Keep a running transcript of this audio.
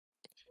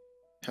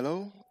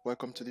Hello,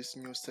 welcome to this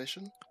new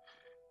session.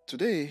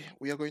 Today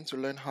we are going to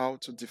learn how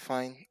to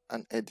define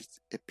and edit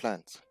a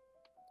plant.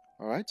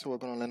 Alright, so we're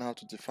going to learn how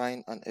to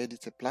define and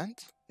edit a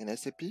plant in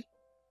SAP.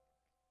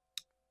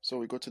 So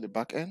we go to the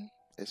back end,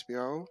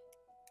 SPRO,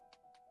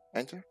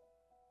 enter,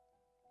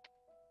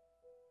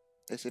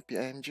 SAP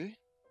IMG,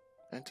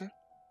 enter.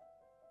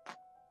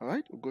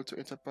 Alright, we'll go to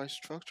enterprise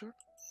structure.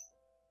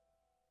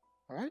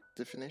 Alright,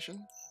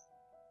 definition,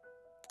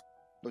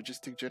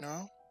 logistic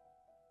general.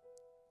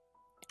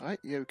 Alright,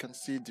 here we can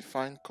see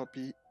define,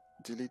 copy,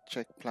 delete,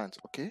 check plant.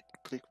 Okay,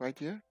 click right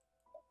here.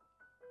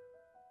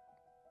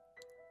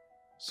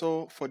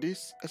 So for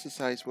this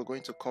exercise, we're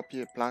going to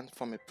copy a plant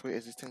from a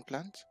pre-existing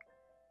plant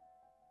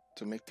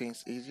to make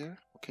things easier.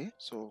 Okay,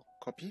 so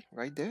copy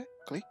right there,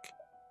 click.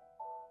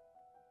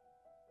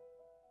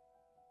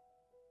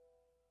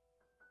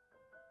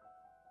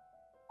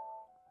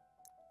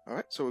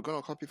 Alright, so we're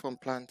going to copy from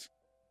plant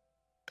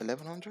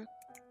 1100.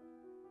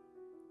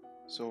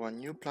 So our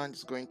new plant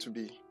is going to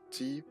be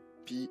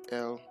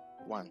TPL1.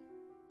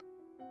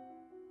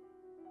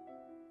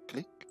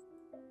 Click.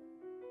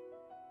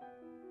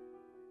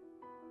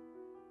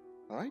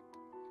 Alright,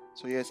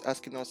 so here it's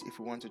asking us if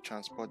we want to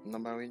transport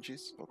number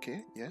ranges.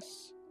 Okay,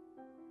 yes.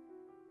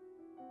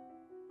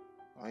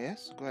 Oh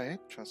yes, go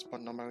ahead,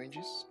 transport number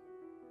ranges.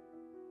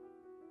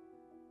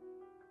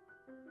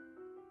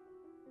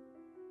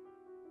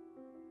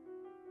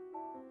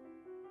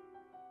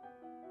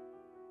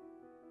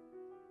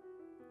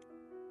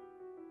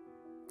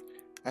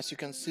 As you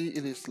can see,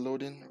 it is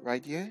loading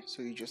right here,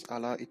 so you just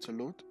allow it to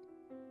load.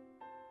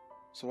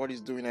 So what it's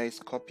doing is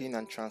copying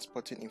and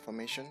transporting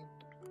information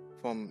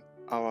from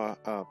our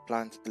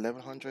plant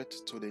 1100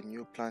 to the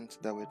new plant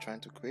that we're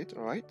trying to create.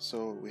 All right,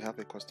 so we have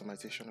a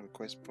customization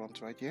request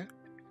prompt right here.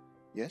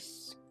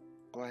 Yes,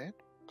 go ahead,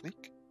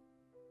 click.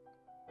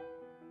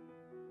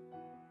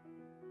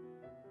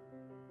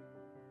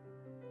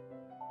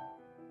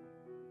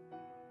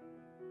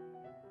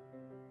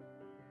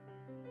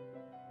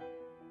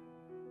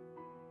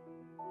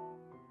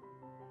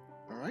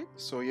 All right,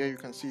 so here you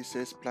can see it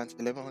says plant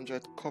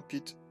 1100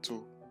 copied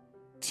to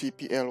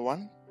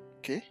TPL1.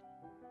 Okay,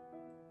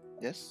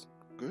 yes,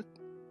 good.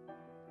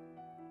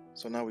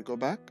 So now we go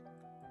back.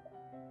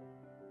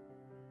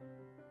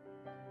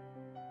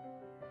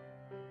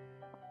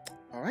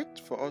 All right,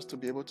 for us to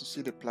be able to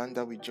see the plant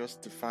that we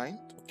just defined.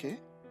 Okay.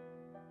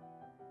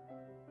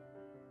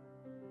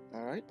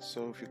 All right,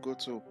 so if you go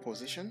to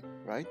position,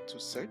 right, to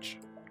search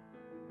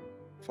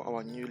for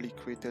our newly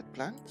created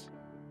plant.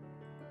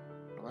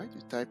 All right,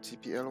 you type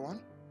TPL1,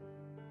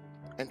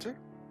 enter,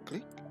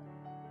 click.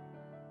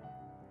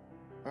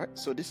 All right,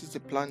 so this is the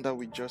plant that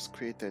we just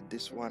created,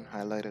 this one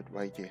highlighted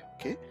right here.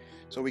 Okay,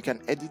 so we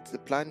can edit the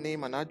plant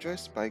name and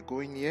address by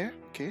going here.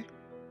 Okay,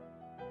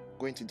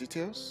 go into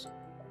details.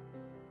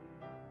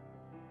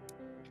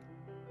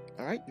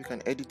 All right, you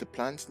can edit the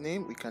plant's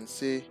name. We can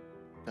say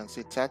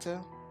Tata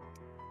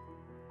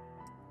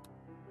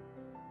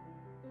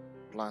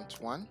plant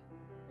 1.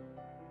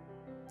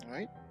 All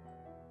right,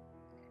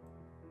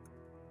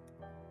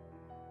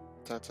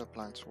 Tata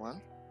plant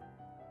 1.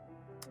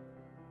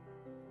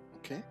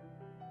 Okay,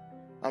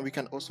 and we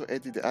can also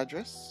edit the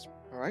address.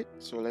 All right,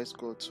 so let's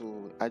go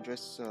to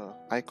address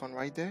icon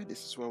right there.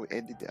 This is where we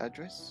edit the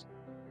address.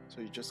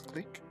 So you just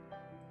click.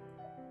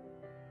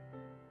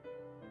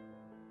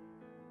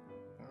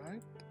 All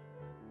right.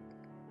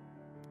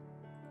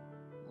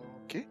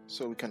 Okay,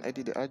 so we can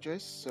edit the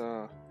address.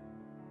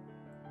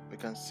 We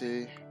can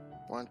say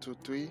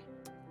 123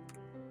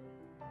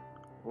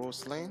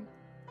 Rose Lane.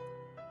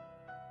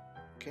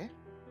 Okay.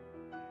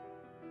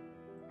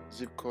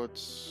 Zip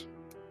codes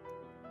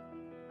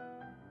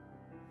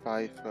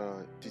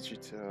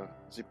 5-digit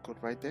zip code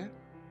right there.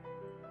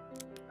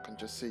 You can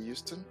just say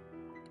Houston,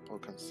 or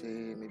you can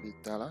say maybe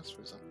Dallas,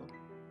 for example.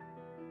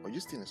 Or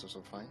Houston is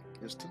also fine.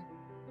 Houston.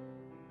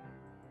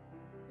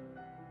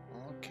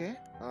 Okay.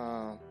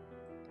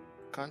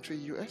 Country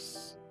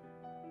US.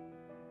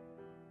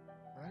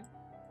 Right.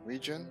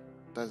 Region,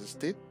 that's the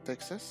state,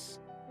 Texas.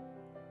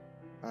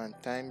 And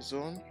time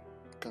zone,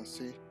 you can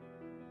see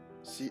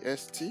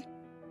CST,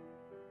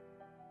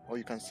 or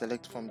you can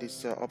select from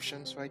these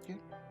options right here.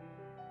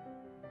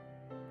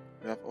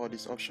 We have all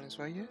these options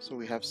right here. So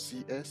we have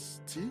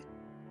CST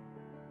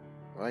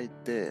right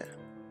there.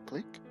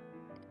 Click.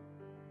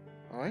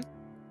 All right,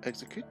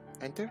 execute,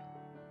 enter.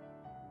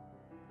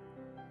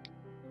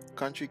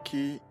 Country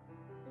key,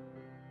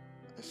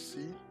 let's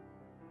see.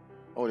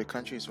 Oh, the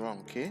country is wrong.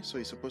 Okay, so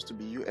it's supposed to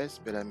be US,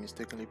 but I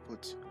mistakenly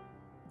put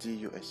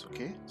DUS.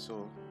 Okay,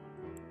 so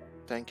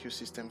thank you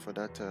system for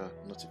that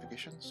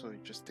notification. So you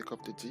just take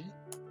off the D.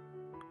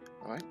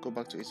 All right, go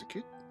back to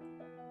execute.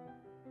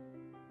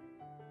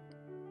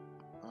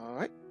 All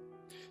right,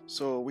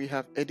 so we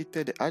have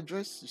edited the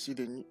address. You see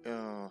the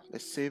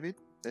let's save it.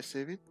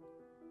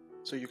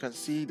 So you can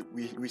see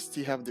we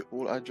still have the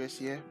old address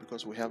here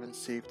because we haven't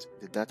saved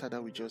the data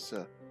that we just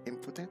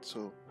inputted.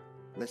 So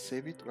let's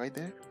save it right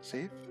there.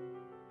 Save.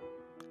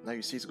 Now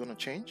you see it's going to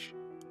change.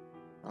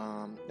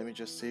 Let me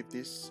just save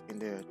this in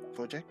the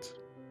project.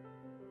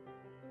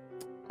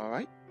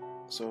 Alright,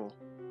 so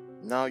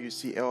now you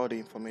see all the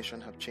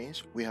information have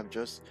changed. We have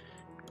just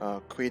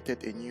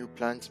created a new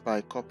plant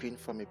by copying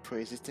from a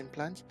pre-existing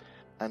plant,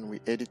 and we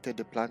edited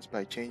the plant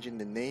by changing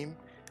the name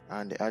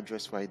and the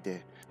address right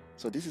there.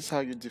 So this is how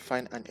you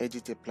define and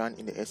edit a plant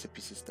in the SAP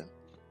system.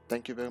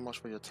 Thank you very much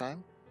for your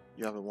time.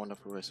 You have a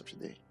wonderful rest of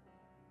your day.